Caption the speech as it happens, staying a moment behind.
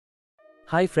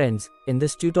Hi friends, in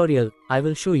this tutorial, I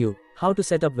will show you how to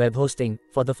set up web hosting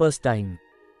for the first time.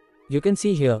 You can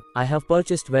see here, I have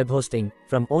purchased web hosting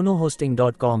from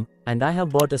onohosting.com and I have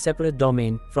bought a separate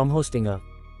domain from Hostinger.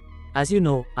 As you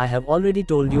know, I have already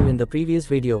told you in the previous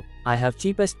video, I have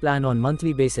cheapest plan on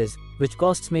monthly basis, which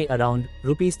costs me around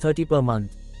Rs 30 per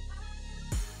month.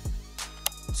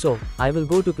 So, I will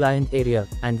go to client area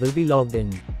and will be logged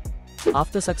in.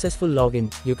 After successful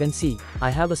login, you can see,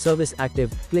 I have a service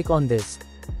active, click on this.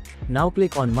 Now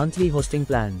click on monthly hosting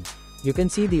plan. You can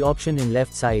see the option in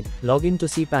left side, login to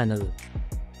cPanel.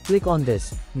 Click on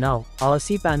this. Now, our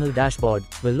cPanel dashboard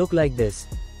will look like this.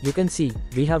 You can see,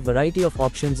 we have variety of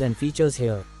options and features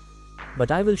here.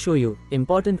 But I will show you,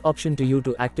 important option to you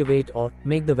to activate or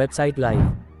make the website live.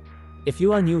 If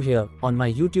you are new here, on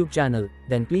my YouTube channel,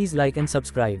 then please like and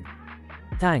subscribe.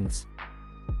 Thanks.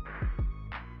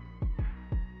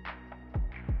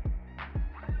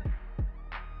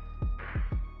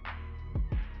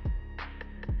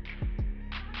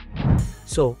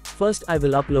 So, first I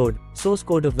will upload source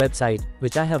code of website,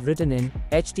 which I have written in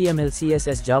HTML,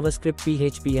 CSS, JavaScript,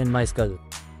 PHP and MySQL.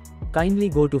 Kindly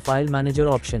go to File Manager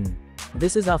option.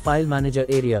 This is our File Manager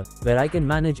area, where I can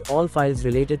manage all files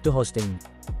related to hosting.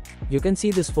 You can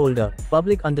see this folder,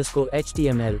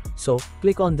 public_HTML, so,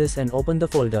 click on this and open the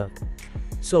folder.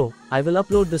 So, I will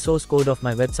upload the source code of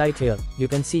my website here. You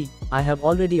can see, I have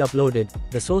already uploaded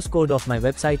the source code of my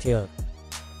website here.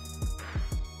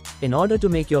 In order to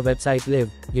make your website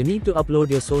live, you need to upload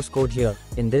your source code here,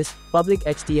 in this public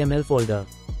HTML folder.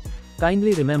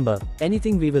 Kindly remember,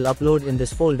 anything we will upload in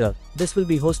this folder, this will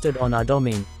be hosted on our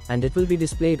domain, and it will be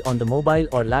displayed on the mobile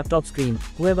or laptop screen,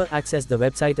 whoever access the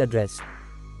website address.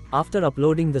 After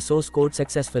uploading the source code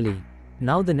successfully,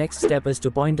 now the next step is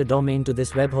to point a domain to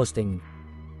this web hosting.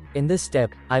 In this step,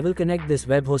 I will connect this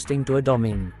web hosting to a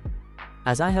domain.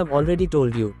 As I have already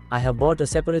told you, I have bought a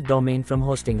separate domain from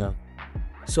Hostinger.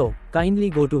 So, kindly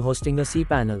go to Hostinger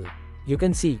cPanel. You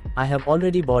can see, I have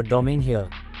already bought domain here.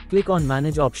 Click on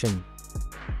Manage option.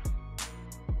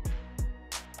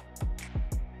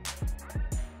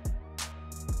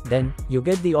 Then, you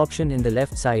get the option in the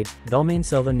left side, Domain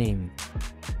Server Name.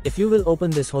 If you will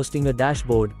open this Hostinger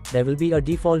dashboard, there will be a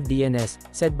default DNS,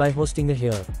 set by Hostinger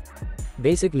here.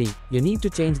 Basically, you need to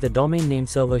change the domain name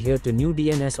server here to new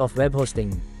DNS of web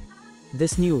hosting.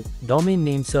 This new domain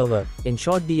name server, in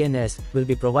short DNS, will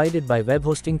be provided by web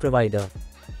hosting provider.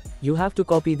 You have to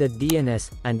copy that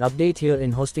DNS and update here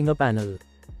in Hostinger panel.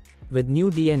 With new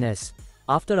DNS,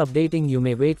 after updating you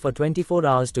may wait for 24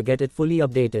 hours to get it fully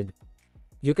updated.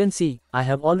 You can see, I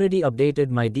have already updated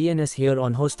my DNS here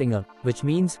on Hostinger, which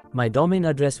means, my domain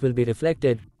address will be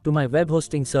reflected to my web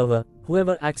hosting server,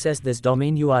 whoever accessed this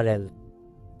domain URL.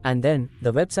 And then,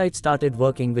 the website started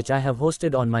working which I have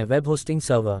hosted on my web hosting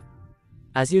server.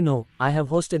 As you know, I have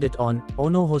hosted it on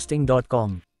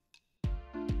onohosting.com.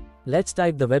 Let's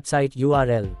type the website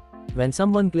URL. When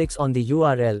someone clicks on the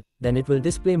URL, then it will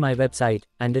display my website,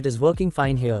 and it is working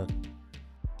fine here.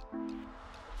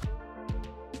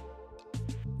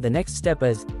 The next step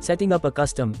is setting up a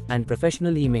custom and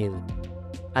professional email.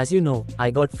 As you know,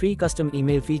 I got free custom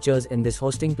email features in this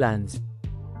hosting plans.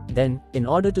 Then, in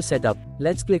order to set up,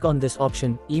 let's click on this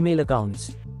option, Email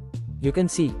Accounts. You can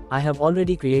see, I have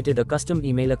already created a custom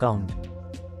email account.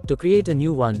 To create a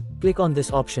new one, click on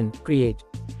this option, Create.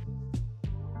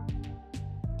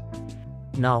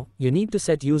 Now, you need to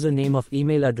set username of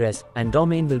email address, and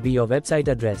domain will be your website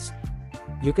address.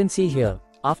 You can see here,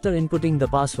 after inputting the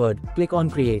password, click on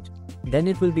Create. Then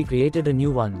it will be created a new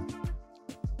one.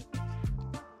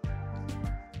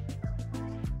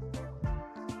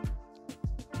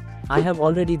 I have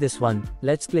already this one,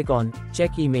 let's click on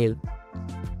Check Email.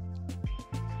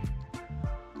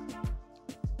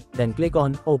 Then click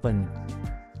on Open.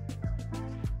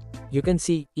 You can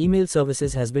see, email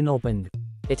services has been opened.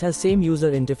 It has same user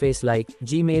interface like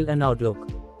Gmail and Outlook.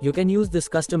 You can use this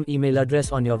custom email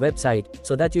address on your website,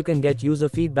 so that you can get user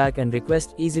feedback and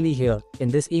request easily here, in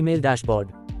this email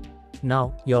dashboard.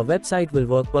 Now, your website will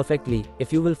work perfectly,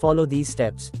 if you will follow these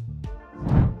steps.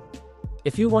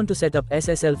 If you want to set up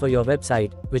SSL for your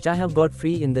website, which I have got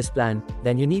free in this plan,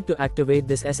 then you need to activate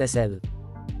this SSL.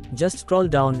 Just scroll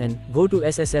down and go to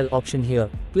SSL option here,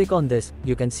 click on this,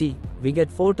 you can see, we get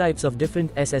 4 types of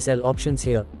different SSL options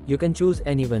here, you can choose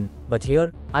any one, but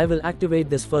here, I will activate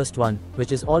this first one,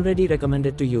 which is already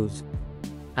recommended to use.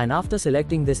 And after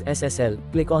selecting this SSL,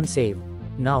 click on Save.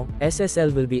 Now,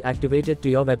 SSL will be activated to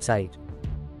your website.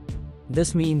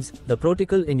 This means, the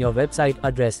protocol in your website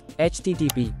address,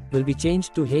 HTTP, will be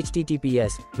changed to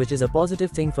HTTPS, which is a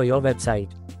positive thing for your website.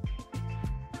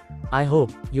 I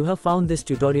hope you have found this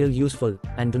tutorial useful,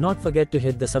 and do not forget to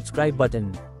hit the subscribe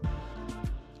button.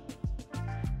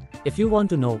 If you want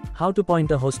to know how to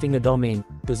point a hosting a domain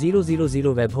to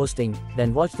 000 web hosting,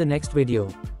 then watch the next video.